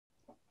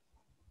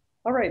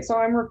All right, so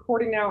I'm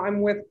recording now.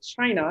 I'm with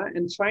China,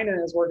 and China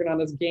is working on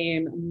this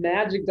game,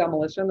 Magic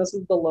Demolition. This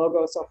is the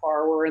logo so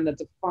far. We're in the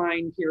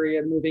define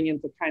period, moving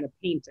into kind of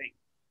painting.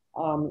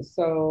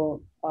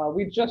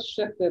 We just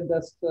shifted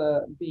this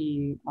to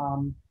be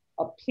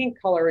a pink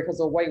color because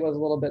the white was a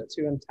little bit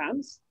too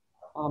intense,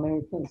 and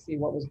we couldn't see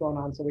what was going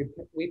on. So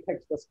we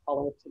picked this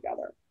color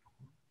together.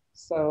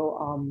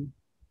 So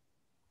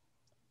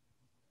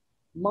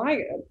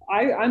my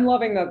I'm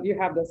loving that you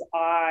have this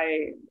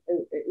eye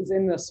is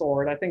in the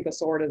sword. I think the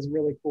sword is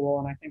really cool,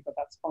 and I think that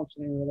that's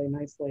functioning really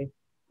nicely.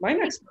 My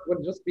next step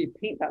would just be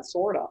paint that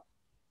sword up,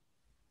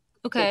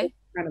 so Okay.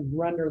 kind of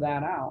render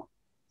that out.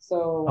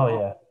 So Oh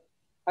yeah.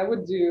 I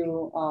would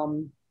do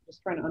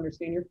just trying to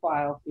understand your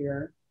file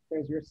here.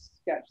 There's your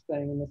sketch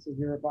thing, and this is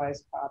your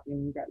revised copy,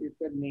 and you got your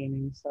good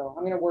naming. So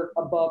I'm going to work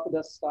above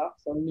this stuff,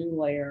 so new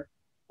layer,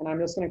 and I'm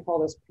just going to call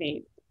this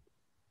paint.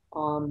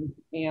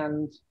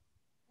 And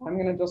I'm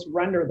going to just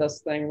render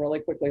this thing really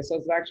quickly. So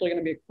it's actually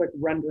going to be a quick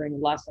rendering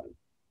lesson.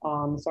 So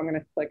I'm going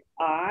to click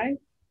I,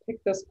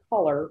 pick this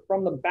color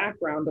from the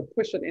background to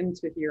push it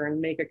into here and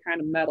make it kind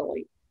of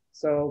metally.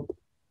 So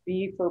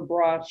B for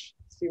brush,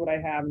 see what I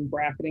have in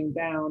bracketing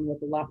down with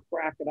the left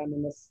bracket. I'm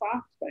in the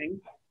soft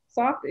thing.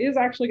 Soft is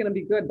actually going to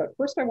be good, but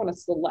first I want to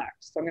select.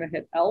 So I'm going to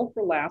hit L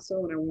for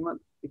lasso, and I want,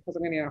 because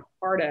I'm going to get a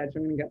hard edge,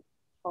 I'm going to get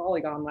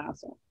polygon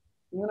lasso.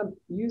 I'm going to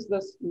use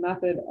this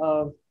method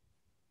of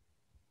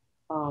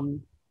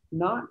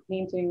not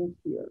painting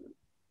here.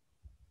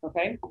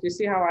 Okay, do you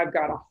see how I've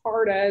got a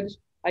hard edge?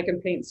 I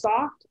can paint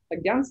soft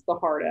against the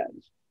hard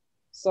edge.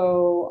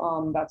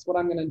 So that's what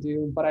I'm gonna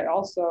do. But I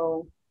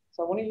also,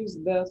 so I wanna use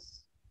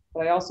this,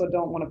 but I also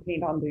don't wanna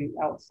paint on the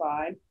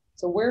outside.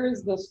 So where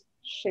is this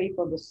shape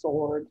of the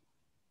sword?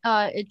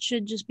 It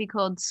should just be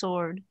called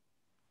sword.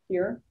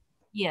 Here?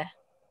 Yeah.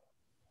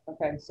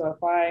 Okay, so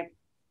if I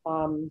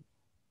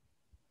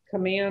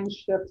Command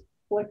Shift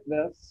click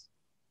this,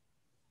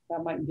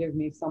 that might give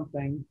me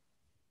something.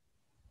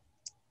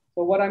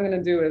 So what I'm going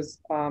to do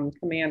is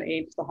Command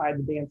H to hide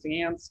the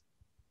dancing ants,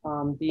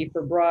 B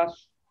for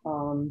brush.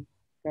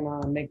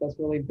 Gonna make this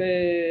really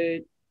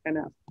big, and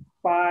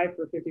F5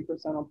 for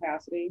 50%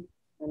 opacity.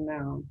 And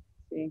now,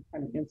 see,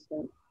 kind of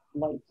instant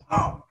light.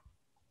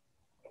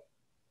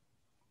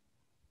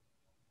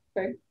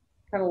 Okay,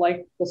 kind of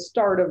like the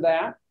start of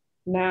that.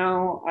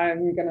 Now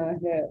I'm gonna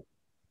hit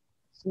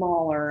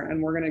smaller,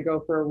 and we're gonna go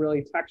for a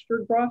really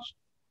textured brush.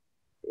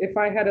 If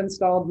I had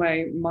installed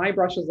my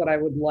brushes that I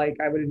would like,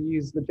 I would have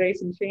used the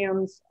Jason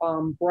Chan's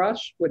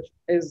brush, which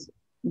is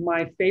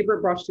my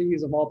favorite brush to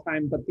use of all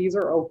time, but these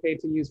are okay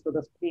to use for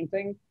this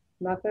painting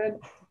method.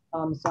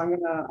 So I'm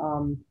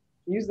gonna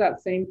use that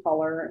same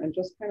color and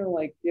just kind of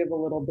like give a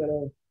little bit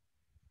of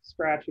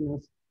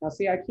scratchiness. Now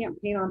see, I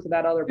can't paint onto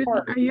that other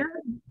part. Are you?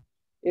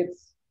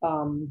 It's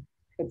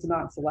it's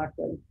not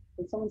selected.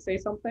 Did someone say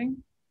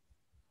something?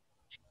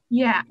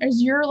 Yeah.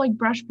 Is your like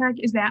brush pack,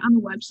 is that on the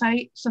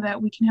website so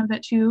that we can have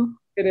that too?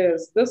 It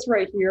is. This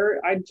right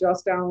here, I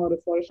just downloaded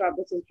Photoshop.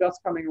 This is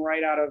just coming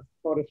right out of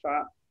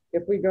Photoshop.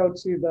 If we go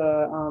to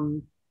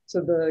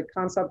the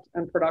concept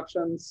and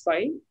production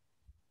site,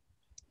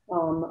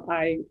 um,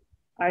 I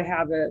I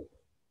have it.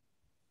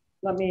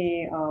 Let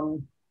me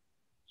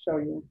show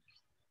you.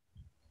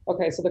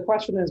 Okay, so the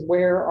question is,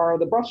 where are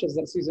the brushes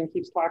that Susan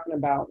keeps talking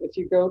about? If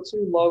you go to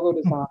logo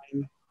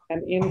design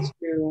and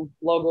into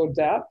logo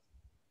depth,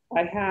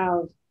 I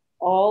have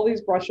all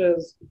these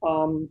brushes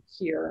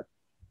here.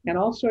 And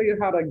I'll show you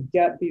how to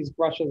get these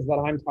brushes that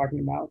I'm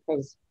talking about,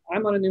 because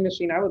I'm on a new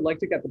machine. I would like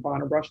to get the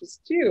Bonner brushes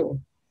too.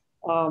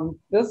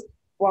 This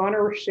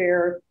Bonner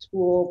Share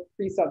Tool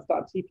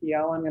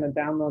presets.tpl, I'm going to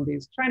download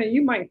these. China,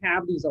 you might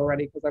have these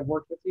already because I've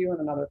worked with you in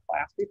another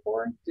class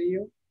before. Do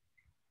you?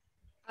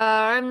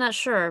 I'm not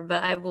sure,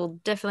 but I will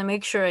definitely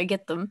make sure I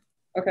get them.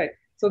 Okay,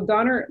 so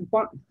Donner,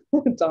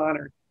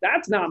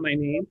 that's not my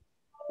name.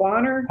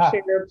 Bonner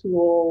Share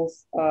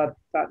Tools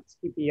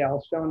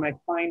 .tpl, showing my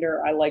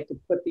Finder. I like to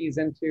put these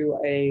into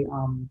a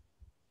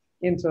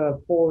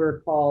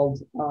folder called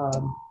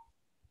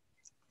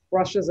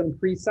brushes and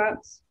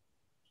presets.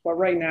 But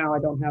right now I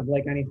don't have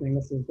like anything.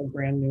 This is a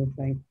brand new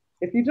thing.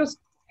 If you just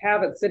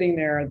have it sitting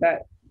there,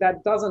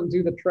 that doesn't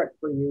do the trick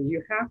for you.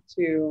 You have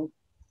to.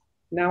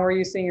 Now, are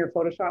you seeing your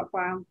Photoshop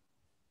file?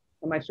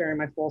 Am I sharing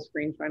my full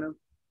screen, China?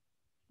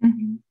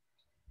 Mhm.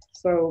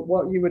 So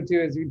what you would do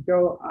is you'd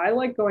go, I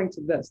like going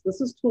to this. This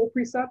is tool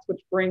presets,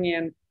 which bring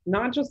in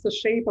not just the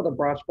shape of the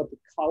brush, but the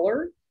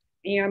color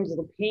and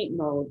the paint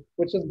mode,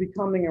 which is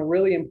becoming a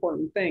really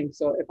important thing.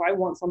 So if I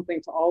want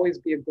something to always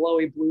be a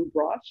glowy blue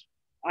brush,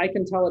 I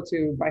can tell it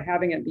to by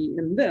having it be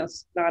in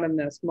this, not in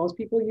this. Most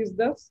people use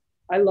this.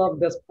 I love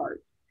this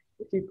part.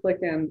 If you click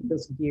in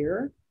this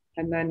gear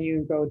and then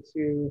you go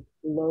to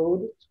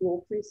load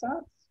tool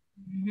presets,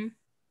 Hmm.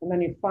 and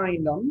then you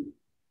find them.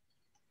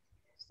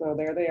 So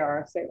there they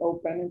are. Say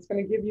open. It's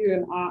going to give you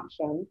an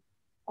option.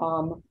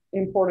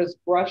 Import as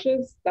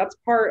brushes. That's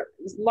part.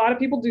 A lot of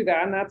people do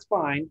that, and that's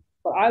fine.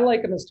 But I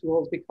like them as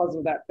tools because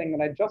of that thing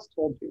that I just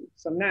told you.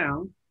 So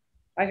now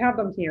I have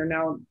them here.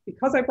 Now,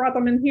 because I brought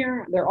them in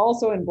here, they're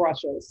also in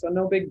brushes, so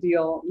no big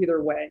deal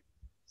either way.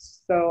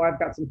 So I've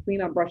got some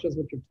cleanup brushes,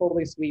 which are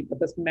totally sweet, but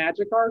this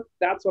magic art,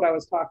 that's what I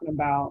was talking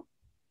about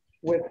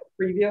with the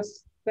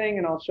previous thing,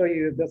 and I'll show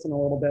you this in a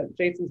little bit.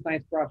 Jason's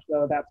nice brush,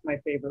 though, that's my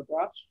favorite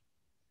brush.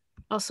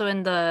 Also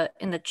in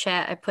the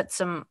chat, I put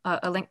some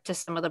a link to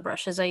some of the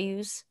brushes I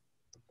use.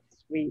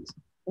 Sweet.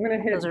 I'm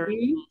gonna hit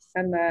E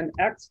and then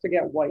X to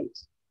get white.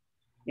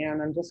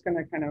 And I'm just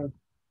gonna kind of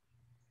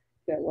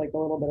get like a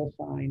little bit of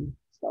shine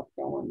stuff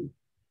going.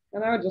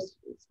 And I would just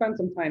spend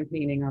some time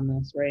painting on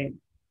this, right?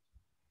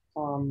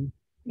 And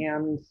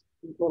a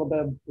little bit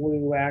of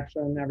blue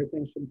action.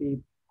 Everything should be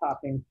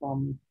popping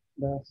from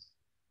this.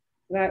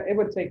 That it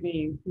would take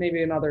me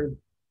maybe another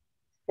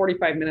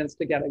 45 minutes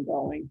to get it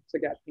going, to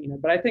get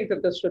painted. But I think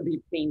that this should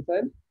be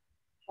painted.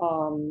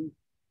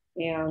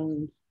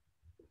 And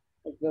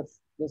this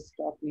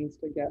stuff needs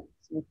to get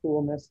some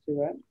coolness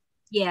to it.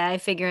 Yeah, I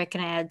figure I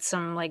can add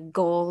some like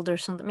gold or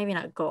something. Maybe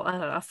not gold. I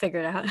don't know. I'll figure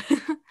it out.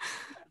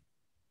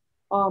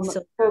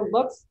 So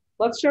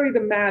let's show you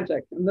the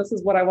magic. And this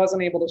is what I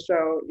wasn't able to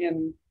show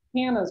in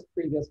Hannah's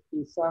previous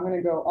piece. So I'm going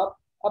to go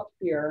up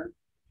here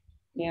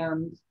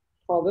and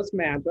call this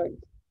magic.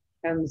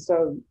 And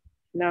so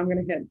now I'm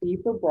going to hit B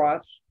for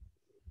brush,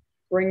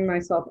 bring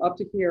myself up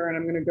to here, and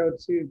I'm going to go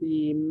to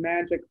the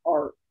magic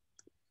art.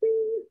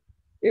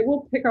 It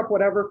will pick up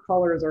whatever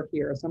colors are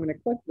here. So I'm going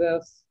to click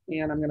this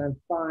and I'm going to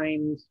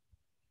find,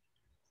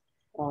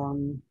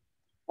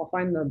 I'll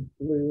find the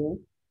blue,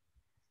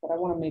 but I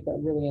want to make a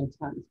really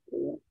intense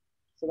blue.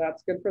 So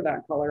that's good for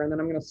that color. And then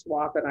I'm going to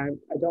swap it. I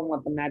don't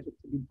want the magic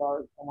to be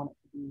dark. I want it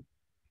to be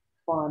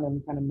fun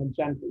and kind of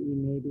magenta-y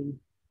maybe.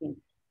 Pink.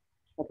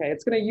 Okay,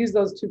 it's going to use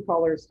those two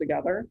colors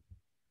together.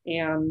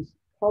 And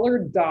color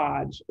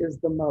dodge is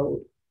the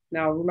mode.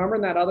 Now, remember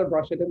in that other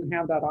brush, I didn't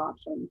have that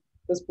option.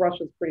 This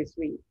brush is pretty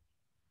sweet.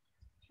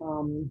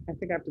 I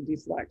think I have to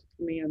deselect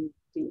Command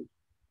D.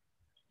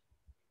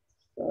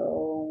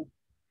 So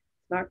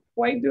not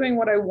quite doing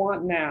what I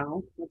want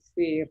now. Let's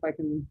see if I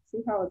can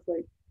see how it's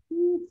like,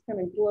 it's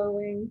kind of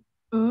glowing.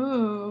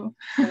 Ooh.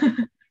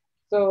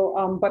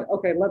 So, but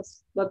okay,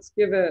 let's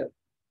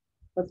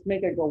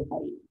make it go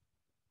white.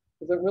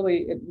 Because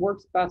it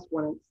works best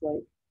when it's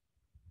like,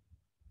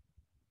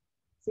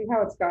 see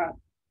how it's got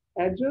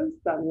edges,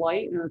 that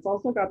light, and it's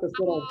also got this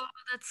little. Oh,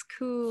 that's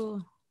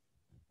cool.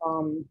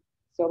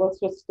 So let's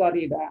just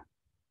study that.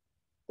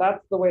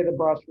 That's the way the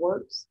brush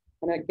works.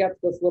 And it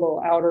gets this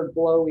little outer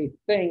glowy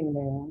thing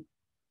there.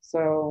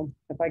 So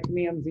if I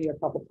Command Z a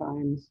couple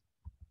times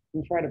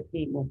and try to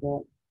paint with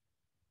it,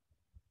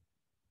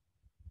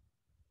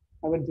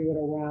 I would do it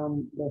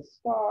around the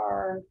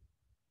star.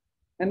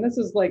 And this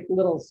is like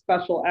little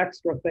special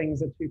extra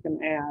things that you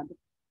can add.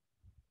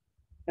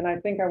 And I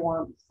think I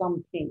want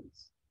some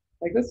pinks.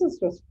 Like this is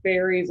just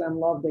fairies and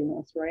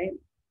loveliness, right?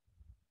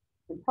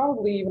 And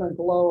probably even a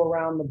glow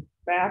around the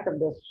back of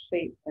this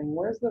shape thing.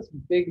 Where's this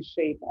big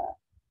shape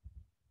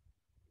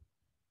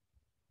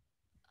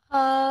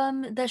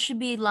at? That should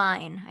be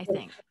line, I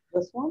think.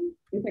 This one?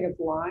 You think it's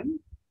line?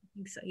 I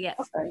think so, yes.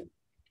 Okay.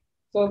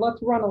 So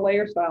let's run a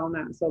layer style on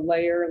that. So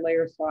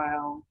layer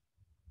style,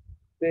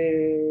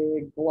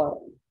 big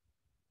glow,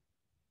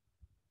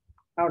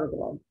 outer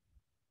glow.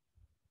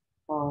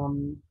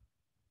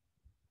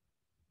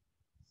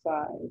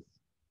 Size.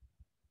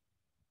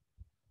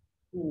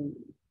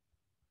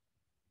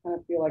 I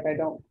feel like I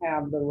don't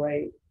have the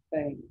right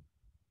thing.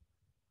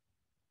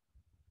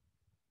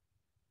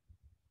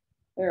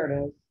 There it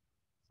is.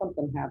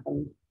 Something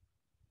happened.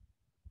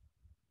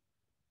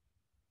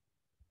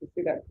 You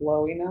see that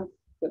glowiness?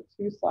 Is it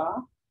too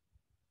soft?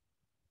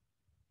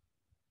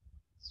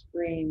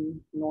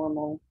 Screen,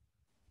 normal.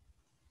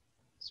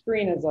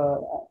 Screen is a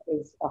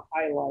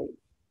highlight.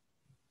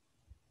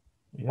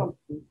 Yep.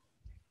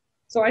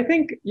 So I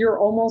think you're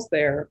almost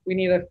there. We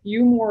need a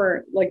few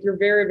more, like you're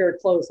very, very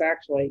close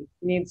actually.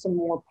 You need some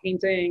more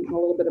painting and a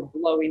little bit of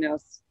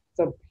glowiness.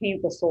 So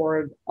paint the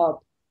sword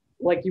up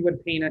like you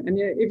would paint it. And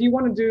if you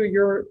want to do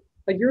your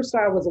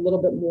style was a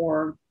little bit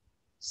more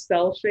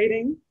cell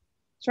shading,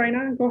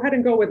 Chyna, go ahead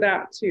and go with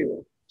that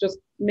too. Just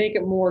make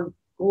it more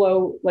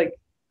glow, like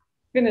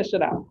finish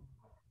it out.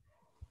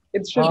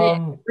 It should be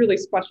a really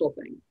special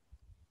thing.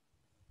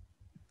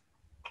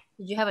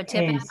 Did you have a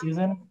tip? Hey,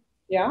 Susan?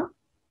 Yeah?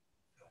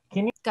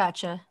 Can you?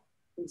 Gotcha.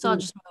 So I'll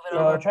just move it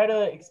over. Try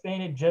to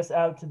expand it just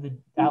out to the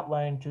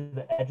outline to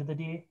the edge of the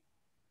D.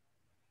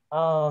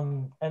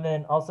 And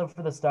then also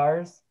for the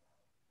stars,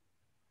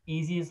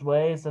 easiest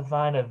way is to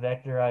find a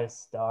vectorized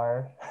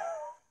star.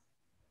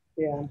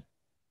 Yeah.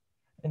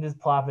 And just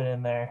plop it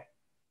in there.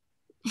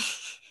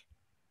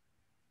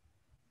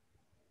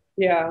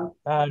 Yeah.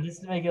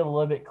 Just to make it a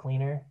little bit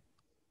cleaner.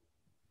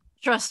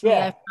 Trust me,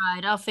 I've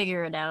tried. I'll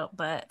figure it out.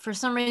 But for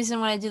some reason,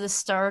 when I do the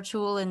star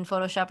tool in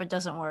Photoshop, it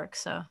doesn't work.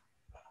 So.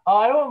 Oh,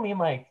 I don't mean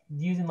like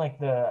using like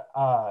the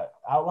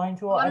outline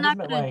tool. Well, I just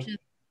meant like.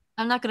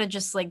 I'm not gonna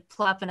just like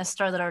plop in a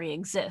star that already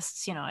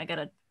exists. You know, I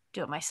gotta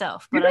do it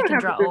myself. But I can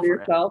draw over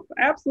yourself.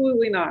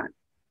 Absolutely not.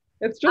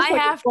 It's just I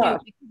have to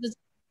because it's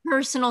a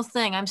personal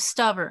thing. I'm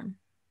stubborn.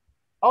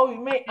 Oh, you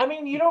may. I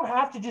mean, you don't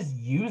have to just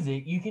use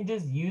it. You can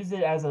just use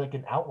it as like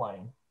an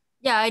outline.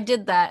 Yeah, I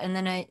did that, and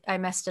then I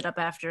messed it up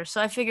after. So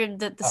I figured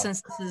that Oh.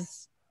 since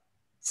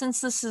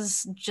this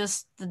is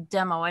just the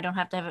demo, I don't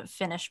have to have it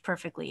finished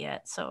perfectly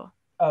yet. So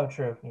Oh,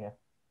 true. Yeah.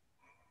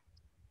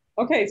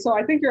 Okay, so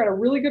I think you're at a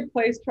really good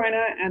place,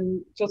 China,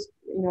 and just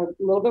a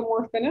little bit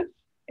more finish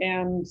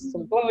and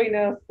some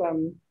glowiness.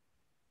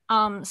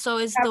 so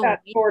is Have the that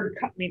white, sword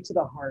cut me to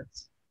the heart.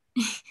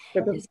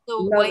 is the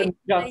Love white and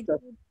that I justice.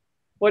 did,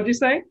 What'd you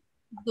say?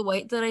 the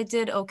white that I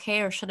did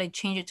okay, or should I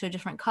change it to a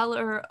different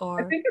color?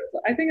 Or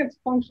I think it's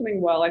functioning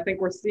well. I think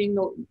we're seeing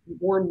the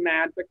word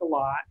magic a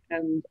lot,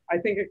 and I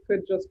think it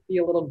could just be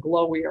a little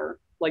glowier.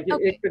 Like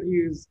okay,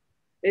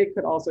 it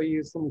could also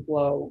use some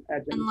glow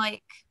and edging.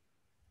 like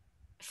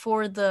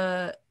for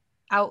the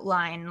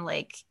outline,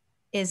 like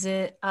is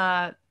it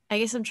I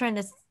guess I'm trying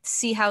to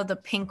see how the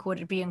pink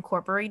would be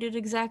incorporated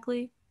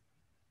exactly.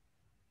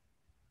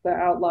 The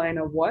outline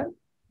of what?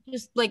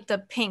 Just like the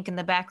pink in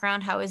the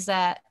background, how is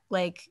that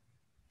like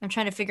I'm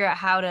trying to figure out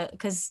how to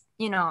because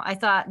I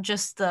thought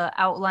just the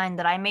outline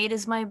that I made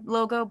is my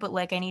logo, but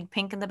like I need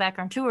pink in the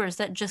background too, or is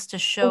that just to The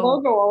show?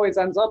 logo always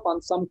ends up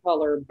on some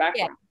color Yeah.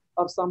 background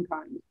of some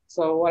kind.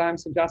 So what I'm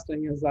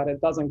suggesting is that it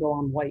doesn't go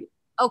on white.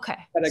 Okay.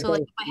 That it So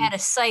like goes if I had a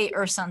site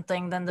or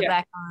something, then the yeah,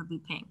 background would be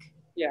pink.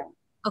 yeah,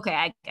 Okay,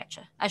 I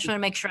getcha. I just want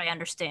to make sure I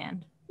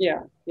understand.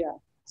 yeah, yeah.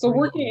 So Or you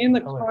working can in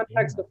the color in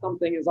context of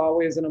something is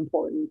always an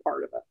important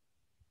part of it.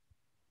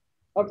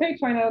 Okay,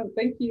 China,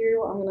 thank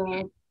you. I'm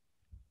gonna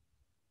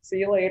see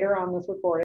you later on this recording.